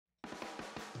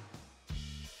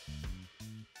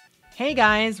Hey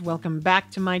guys, welcome back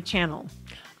to my channel.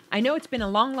 I know it's been a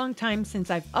long time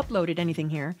since I've uploaded anything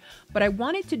here, but I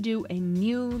wanted to do a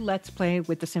new Let's Play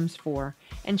with The Sims 4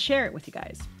 and share it with you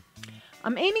guys.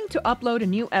 I'm aiming to upload a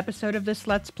new episode of this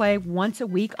Let's Play once a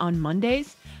week on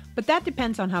Mondays, but that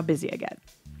depends on how busy I get.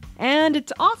 And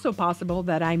it's also possible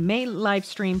that I may live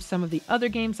stream some of the other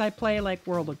games I play, like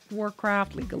World of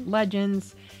Warcraft, League of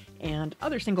Legends, and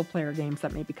other single-player games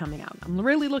that may be coming out. I'm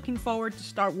really looking forward to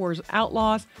Star Wars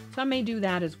Outlaws, so I may do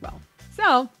that as well.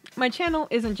 So, my channel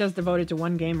isn't just devoted to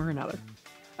one game or another.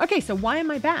 Okay, so why am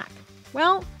I back?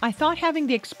 Well, I thought having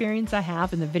the experience I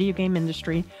have in the video game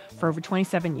industry for over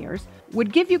 27 years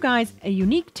would give you guys a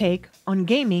unique take on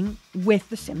gaming with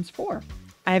The Sims 4.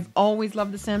 I've always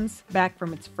loved The Sims, back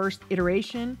from its first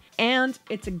iteration, and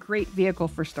it's a great vehicle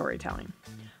for storytelling.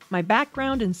 My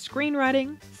background in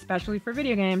screenwriting, especially for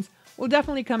video games, will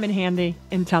definitely come in handy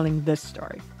in telling this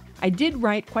story. I did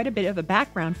write quite a bit of a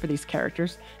background for these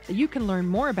characters that you can learn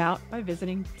more about by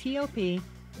visiting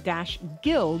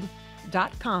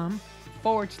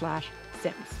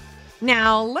tlp-guild.com/Sims.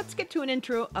 Now, let's get to an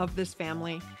intro of this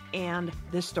family and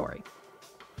this story.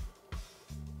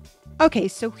 Okay,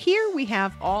 so here we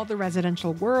have all the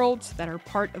residential worlds that are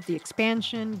part of the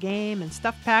expansion, game, and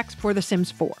stuff packs for The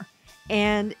Sims 4.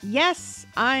 And yes,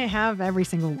 I have every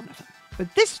single one of them.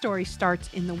 But this story starts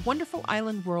in the wonderful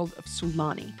island world of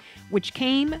Sulani, which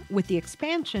came with the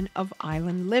expansion of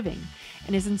island living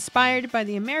and is inspired by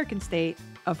the American state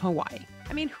of Hawaii.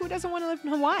 I mean, who doesn't want to live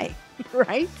in Hawaii,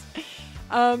 right?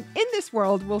 In this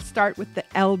world, we'll start with the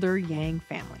elder Yang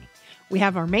family. We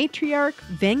have our matriarch,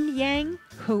 Vinh Yang,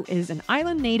 who is an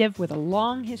island native with a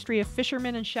long history of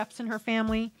fishermen and chefs in her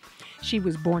family. She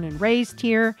was born and raised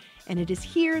here, and it is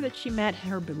here that she met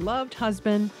her beloved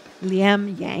husband,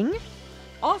 Olympian Yang,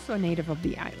 also a native of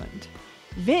the island.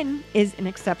 Vinh is an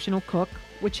exceptional cook,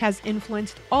 which has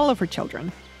influenced all of her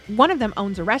children. One of them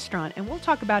owns a restaurant, and we'll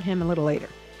talk about him a little later.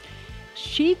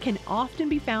 She can often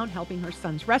be found helping her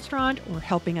son's restaurant or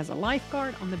helping as a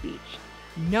lifeguard on the beach.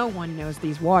 No one knows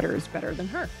these waters better than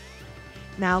her.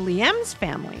 Now, Liam's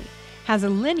family has a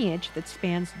lineage that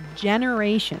spans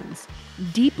generations,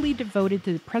 deeply devoted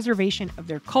to the preservation of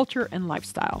their culture and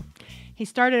lifestyle. He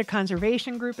started a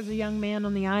conservation group as a young man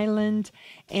on the island,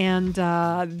 and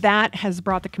that has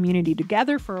brought the community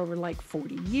together for over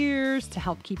 40 years to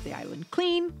help keep the island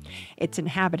clean, its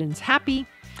inhabitants happy,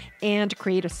 and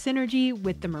create a synergy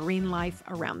with the marine life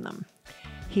around them.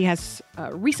 He has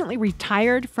recently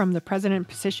retired from the president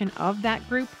position of that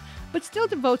group, but still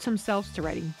devotes himself to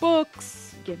writing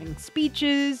books, giving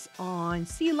speeches on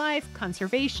sea life,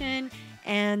 conservation,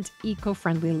 and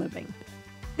eco-friendly living.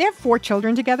 They have 4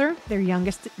 children together, their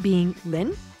youngest being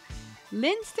Lynn.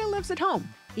 Lynn still lives at home,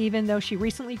 even though she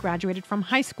recently graduated from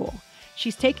high school.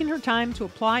 She's taken her time to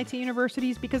apply to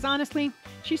universities because honestly,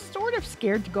 she's sort of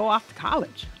scared to go off to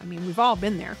college. I mean, we've all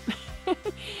been there.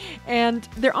 And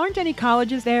there aren't any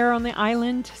colleges there on the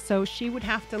island, so she would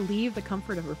have to leave the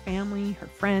comfort of her family, her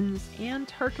friends, and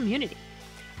her community.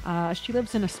 She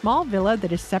lives in a small villa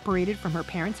that is separated from her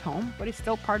parents' home, but is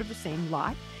still part of the same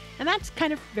lot. And that's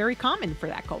kind of very common for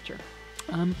that culture.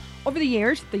 Over the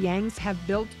years, the Yangs have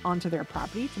built onto their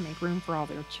property to make room for all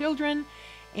their children.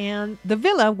 And the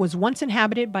villa was once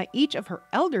inhabited by each of her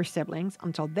elder siblings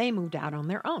until they moved out on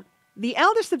their own. The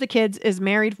eldest of the kids is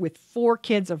married with 4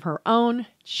 kids of her own.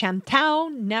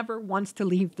 Chantou never wants to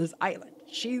leave this island.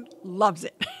 She loves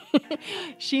it.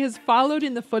 She has followed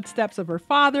in the footsteps of her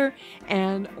father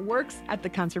and works at the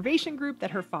conservation group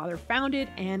that her father founded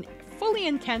and fully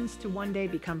intends to one day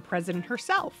become president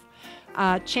herself.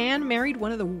 Chan married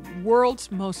one of the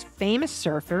world's most famous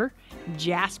surfer,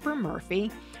 Jasper Murphy.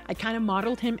 I kind of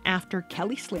modeled him after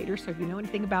Kelly Slater, so if you know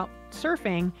anything about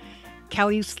surfing,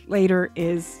 Kelly Slater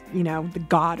is, the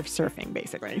god of surfing,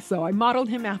 basically. So I modeled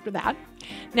him after that.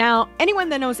 Now, anyone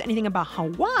that knows anything about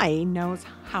Hawaii knows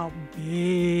how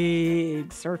big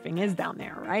surfing is down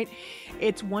there, right?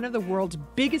 It's one of the world's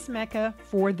biggest mecca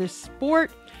for this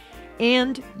sport.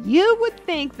 And you would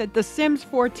think that the Sims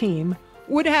 4 team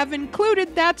would have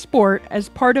included that sport as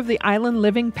part of the island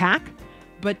living pack,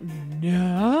 but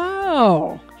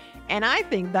no. And I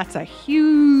think that's a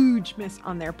huge miss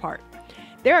on their part.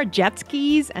 There are jet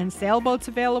skis and sailboats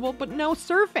available, but no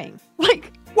surfing.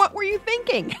 What were you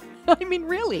thinking? I mean,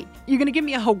 really? You're going to give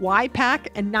me a Hawaii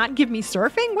pack and not give me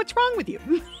surfing? What's wrong with you?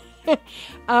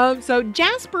 So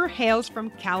Jasper hails from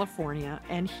California,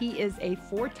 and he is a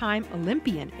 4-time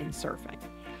Olympian in surfing.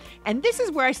 And this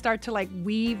is where I start to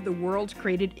weave the worlds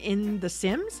created in The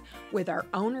Sims with our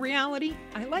own reality.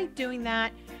 I like doing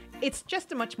that. It's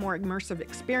just a much more immersive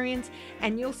experience,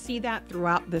 and you'll see that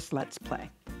throughout this Let's Play.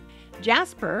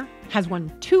 Jasper has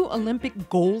won 2 Olympic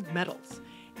gold medals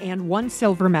and 1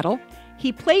 silver medal.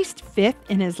 He placed 5th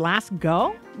in his last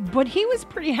go, but he was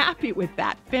pretty happy with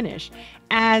that finish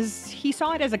as he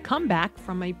saw it as a comeback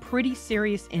from a pretty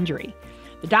serious injury.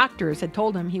 The doctors had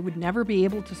told him he would never be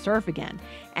able to surf again,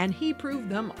 and he proved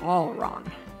them all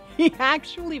wrong. He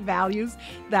actually values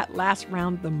that last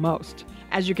round the most,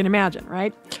 as you can imagine,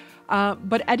 right?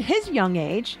 But at his young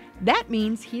age, that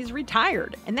means he's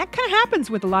retired. And that kind of happens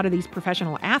with a lot of these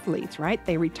professional athletes, right?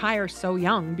 They retire so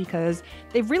young because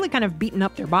they've really kind of beaten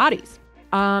up their bodies.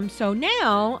 So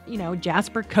now,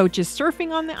 Jasper coaches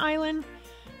surfing on the island.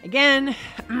 Again,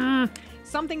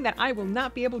 something that I will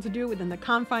not be able to do within the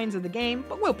confines of the game,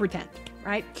 but we'll pretend,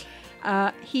 right?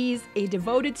 He's a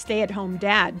devoted stay-at-home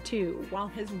dad, too, while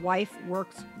his wife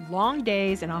works long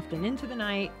days and often into the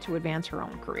night to advance her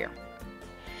own career.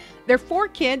 Their 4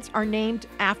 kids are named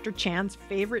after Chan's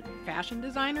favorite fashion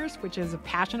designers, which is a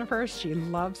passion of hers. She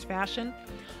loves fashion.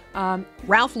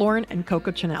 Ralph Lauren and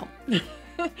Coco Chanel.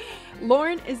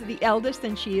 Lauren is the eldest,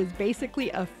 and she is basically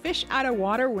a fish out of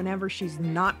water whenever she's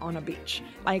not on a beach.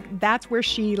 That's where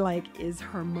she is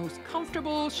her most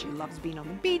comfortable. She loves being on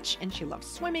the beach, and she loves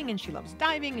swimming, and she loves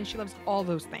diving, and she loves all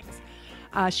those things.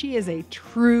 She is a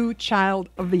true child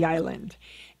of the island.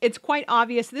 It's quite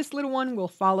obvious this little one will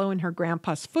follow in her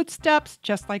grandpa's footsteps,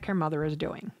 just like her mother is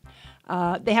doing.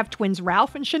 They have twins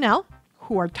Ralph and Chanel,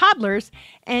 who are toddlers,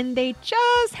 and they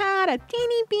just had a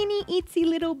teeny beeny itsy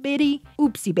little bitty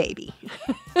oopsie baby,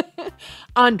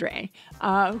 Andre,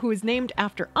 who is named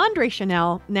after Andre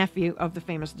Chanel, nephew of the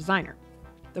famous designer.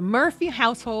 The Murphy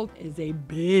household is a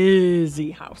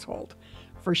busy household,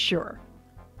 for sure.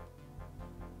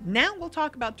 Now we'll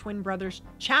talk about twin brothers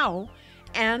Chaou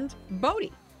and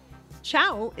Bodhi.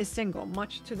 Chaou is single,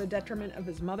 much to the detriment of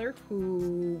his mother,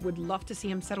 who would love to see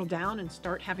him settle down and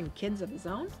start having kids of his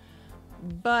own.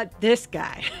 But this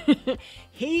guy,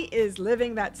 he is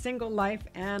living that single life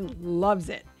and loves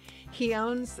it. He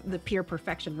owns the Pure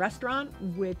Perfection restaurant,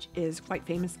 which is quite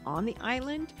famous on the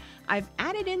island. I've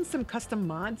added in some custom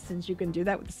mods since you can do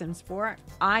that with The Sims 4.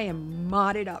 I am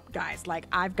modded up, guys.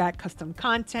 I've got custom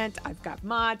content, I've got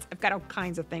mods, I've got all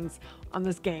kinds of things on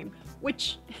this game,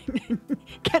 which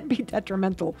can be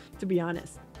detrimental, to be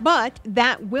honest. But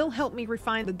that will help me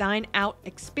refine the Dine Out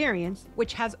experience,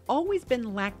 which has always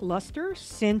been lackluster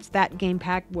since that game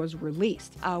pack was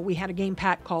released. We had a game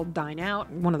pack called Dine Out,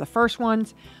 one of the first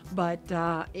ones, but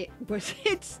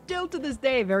it's still to this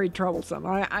day very troublesome.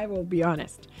 I will be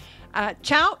honest.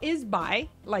 Chaou is bi,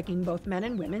 liking both men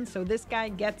and women, so this guy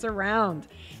gets around.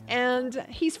 And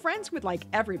he's friends with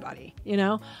everybody,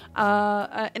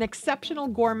 an exceptional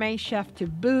gourmet chef to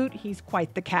boot. He's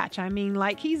quite the catch.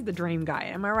 He's the dream guy.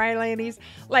 Am I right, ladies?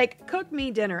 Cook me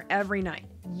dinner every night.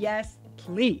 Yes,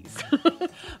 please.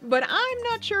 But I'm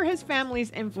not sure his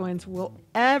family's influence will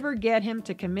ever get him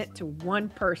to commit to one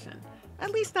person,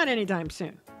 at least not anytime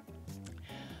soon.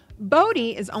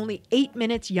 Bodhi is only 8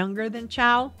 minutes younger than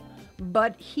Chaou,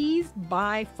 but he's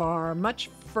by far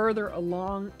much further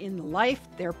along in the life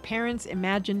their parents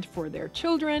imagined for their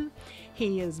children.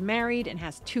 He is married and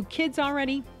has 2 kids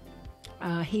already.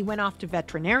 He went off to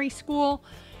veterinary school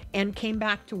and came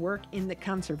back to work in the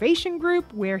conservation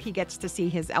group, where he gets to see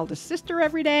his eldest sister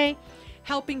every day,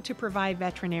 helping to provide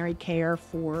veterinary care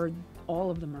for all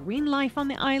of the marine life on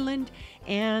the island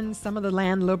and some of the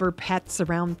landlubber pets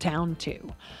around town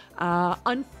too.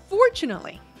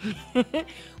 Unfortunately,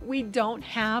 we don't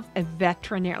have a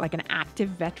veterinary, an active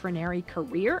veterinary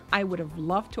career. I would have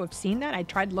loved to have seen that. I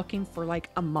tried looking for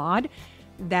a mod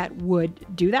that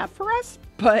would do that for us,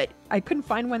 but I couldn't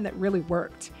find one that really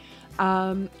worked.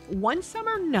 One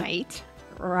summer night,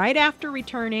 right after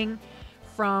returning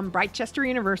from Brightchester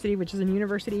University, which is a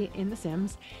university in The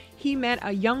Sims, he met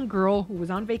a young girl who was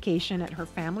on vacation at her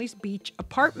family's beach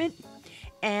apartment,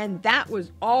 and that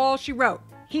was all she wrote.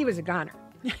 He was a goner.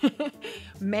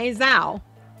 Mei Zhao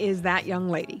is that young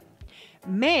lady.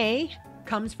 Mei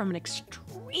comes from an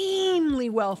extremely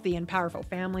wealthy and powerful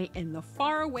family in the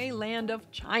faraway land of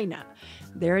China.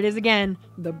 There it is again,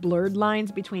 the blurred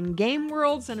lines between game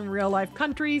worlds and real-life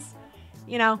countries.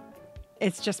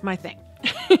 It's just my thing.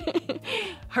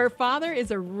 Her father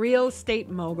is a real estate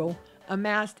mogul,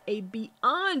 amassed a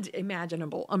beyond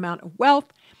imaginable amount of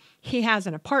wealth. He has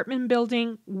an apartment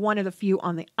building, one of the few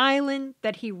on the island,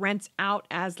 that he rents out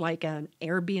as an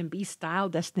Airbnb style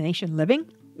destination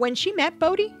living. When she met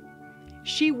Bodhi,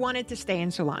 she wanted to stay in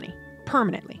Sulani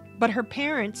permanently, but her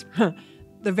parents,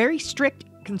 the very strict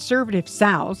conservative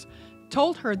Sows,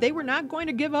 told her they were not going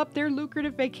to give up their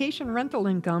lucrative vacation rental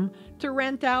income to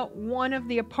rent out one of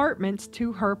the apartments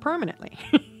to her permanently.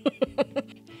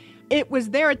 It was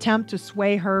their attempt to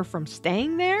sway her from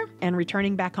staying there and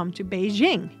returning back home to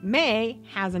Beijing. May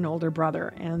has an older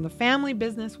brother, and the family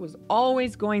business was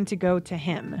always going to go to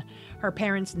him. Her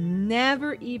parents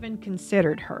never even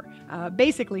considered her.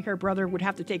 Basically, her brother would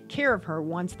have to take care of her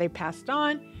once they passed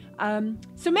on.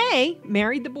 So May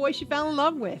married the boy she fell in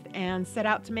love with and set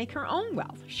out to make her own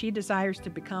wealth. She desires to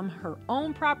become her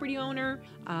own property owner,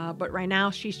 but right now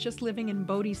she's just living in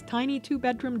Bodhi's tiny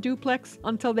 2-bedroom duplex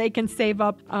until they can save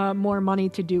up more money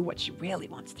to do what she really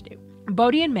wants to do.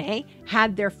 Bodhi and May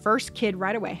had their first kid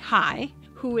right away, Hai,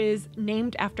 who is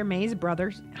named after May's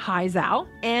brother, Hai Zhao,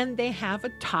 and they have a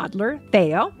toddler,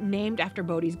 Thao, named after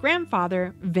Bodhi's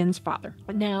grandfather, Vin's father.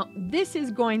 Now, this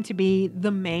is going to be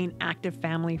the main active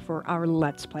family for our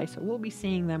Let's Play, so we'll be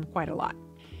seeing them quite a lot.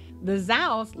 The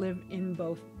Zhaos live in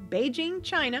both Beijing,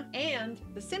 China, and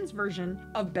the Sims version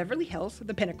of Beverly Hills,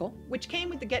 The Pinnacle, which came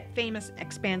with the Get Famous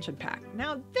expansion pack.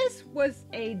 Now, this was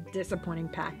a disappointing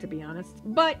pack, to be honest,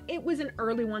 but it was an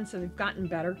early one, so they've gotten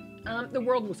better. The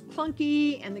world was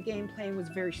clunky, and the gameplay was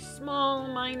very small,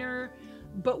 minor,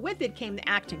 but with it came the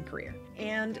acting career.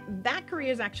 And that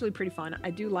career is actually pretty fun.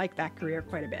 I do like that career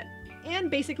quite a bit. And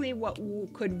basically what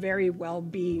could very well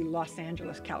be Los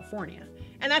Angeles, California.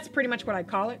 And that's pretty much what I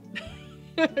call it.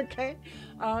 Okay.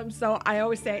 So I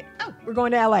always say, oh, we're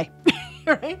going to LA,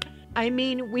 right? I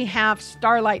mean, we have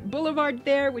Starlight Boulevard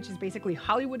there, which is basically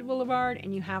Hollywood Boulevard.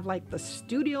 And you have like the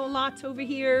studio lots over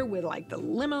here with like the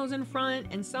limos in front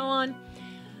and so on.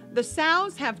 The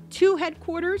Zhaos have 2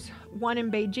 headquarters, one in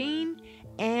Beijing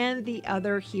and the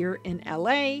other here in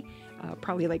LA.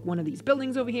 Probably like one of these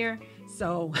buildings over here.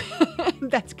 So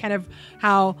that's kind of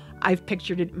how I've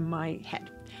pictured it in my head.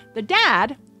 The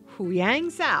dad,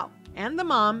 Yang Zhao, and the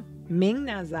mom,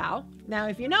 Ming-Na Zhao. Now,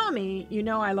 if you know me, you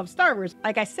know I love Star Wars.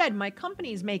 Like I said, my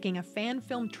company is making a fan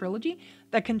film trilogy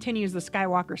that continues the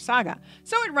Skywalker saga,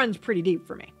 so it runs pretty deep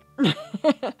for me.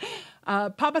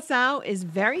 Papa Zhao is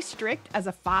very strict as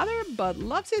a father, but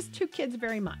loves his 2 kids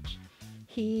very much.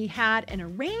 He had an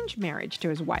arranged marriage to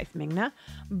his wife, Ming-Na,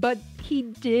 but he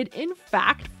did in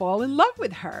fact fall in love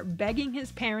with her, begging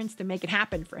his parents to make it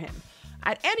happen for him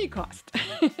at any cost.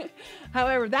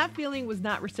 However, that feeling was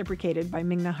not reciprocated by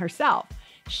Ming-Na herself.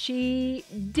 She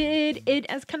did it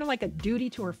as kind of like a duty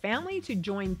to her family to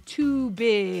join 2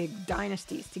 big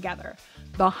dynasties together.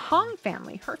 The Hong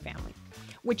family, her family,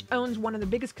 which owns one of the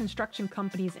biggest construction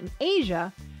companies in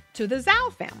Asia, to the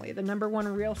Zhao family, the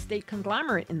 #1 real estate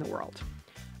conglomerate in the world.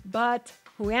 But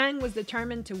Yang was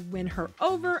determined to win her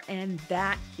over, and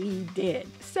that he did.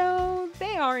 So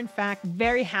they are, in fact,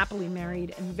 very happily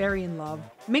married and very in love.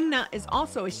 Ming-Na is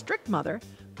also a strict mother,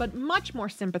 but much more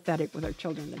sympathetic with her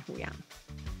children than Yang.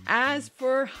 As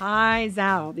for Hai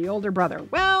Zhao, the older brother,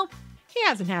 well, he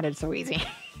hasn't had it so easy.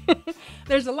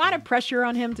 There's a lot of pressure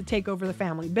on him to take over the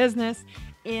family business,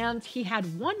 and he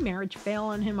had one marriage fail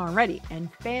on him already,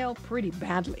 and fail pretty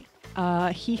badly.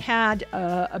 He had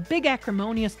a big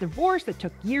acrimonious divorce that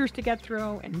took years to get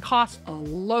through and cost a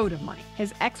load of money.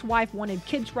 His ex-wife wanted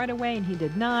kids right away and he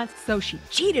did not, so she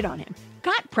cheated on him,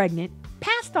 got pregnant,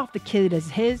 passed off the kid as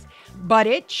his, but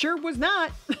it sure was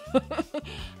not.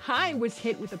 Hai was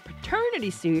hit with a paternity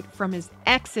suit from his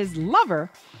ex's lover,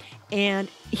 and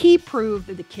he proved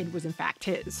that the kid was in fact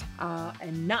his,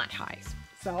 and not Hai's.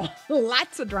 So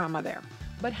lots of drama there.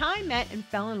 But Hai met and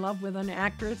fell in love with an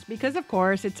actress because, of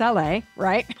course, it's LA,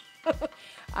 right?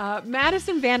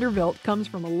 Madison Vanderbilt comes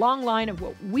from a long line of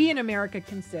what we in America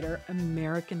consider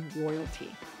American royalty.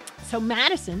 So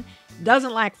Madison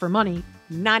doesn't lack for money,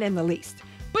 not in the least.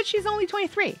 But she's only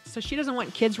 23, so she doesn't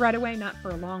want kids right away, not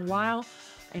for a long while.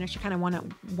 I know she kind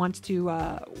of wants to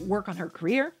work on her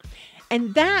career.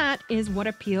 And that is what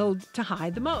appealed to Hai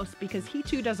the most, because he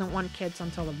too doesn't want kids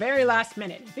until the very last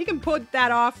minute. If he can put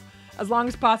that off as long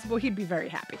as possible, he'd be very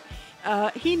happy.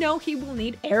 He knows he will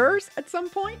need heirs at some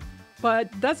point,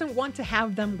 but doesn't want to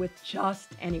have them with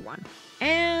just anyone.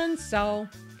 And so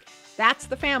that's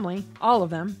the family, all of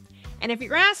them. And if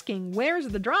you're asking, where's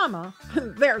the drama?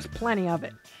 There's plenty of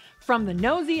it. From the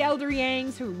nosy elder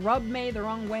Yangs who rub May the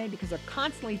wrong way because they're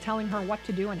constantly telling her what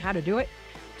to do and how to do it,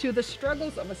 to the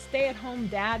struggles of a stay-at-home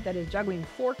dad that is juggling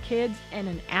 4 kids and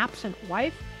an absent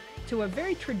wife, to a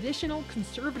very traditional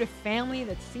conservative family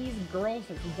that sees girls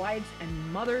as wives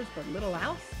and mothers but little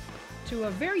else, to a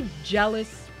very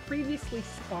jealous, previously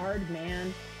scarred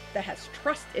man that has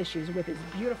trust issues with his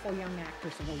beautiful young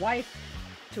actress of a wife,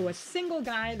 to a single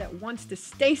guy that wants to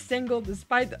stay single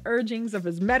despite the urgings of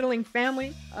his meddling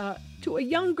family, to a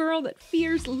young girl that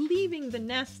fears leaving the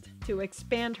nest to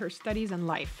expand her studies and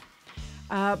life.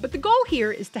 But the goal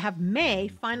here is to have May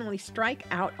finally strike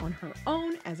out on her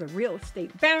own as a real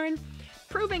estate baron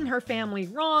proving her family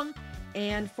wrong,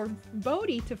 and for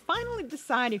Bodhi to finally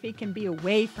decide if he can be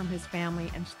away from his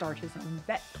family and start his own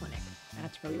vet clinic.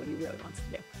 That's really what he really wants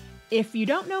to do. If you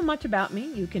don't know much about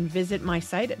me, you can visit my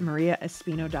site at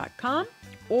mariaespino.com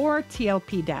or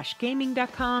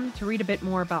tlp-gaming.com to read a bit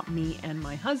more about me and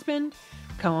my husband,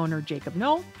 co-owner Jacob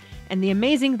Knoll, and the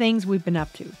amazing things we've been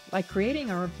up to, like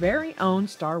creating our very own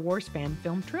Star Wars fan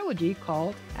film trilogy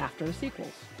called After the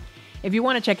Sequels. If you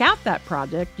want to check out that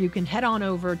project, you can head on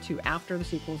over to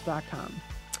afterthesequels.com.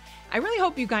 I really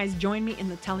hope you guys join me in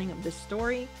the telling of this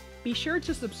story. Be sure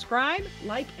to subscribe,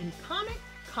 like, and comment.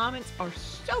 Comments are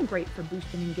so great for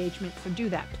boosting engagement, so do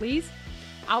that, please.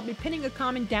 I'll be pinning a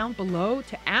comment down below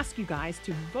to ask you guys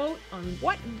to vote on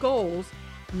what goals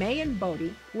May and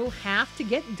Bodhi will have to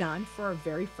get done for our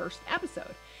very first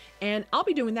episode. And I'll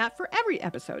be doing that for every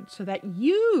episode so that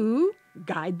you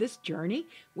guide this journey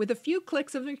with a few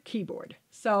clicks of your keyboard.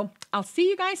 So I'll see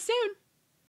you guys soon.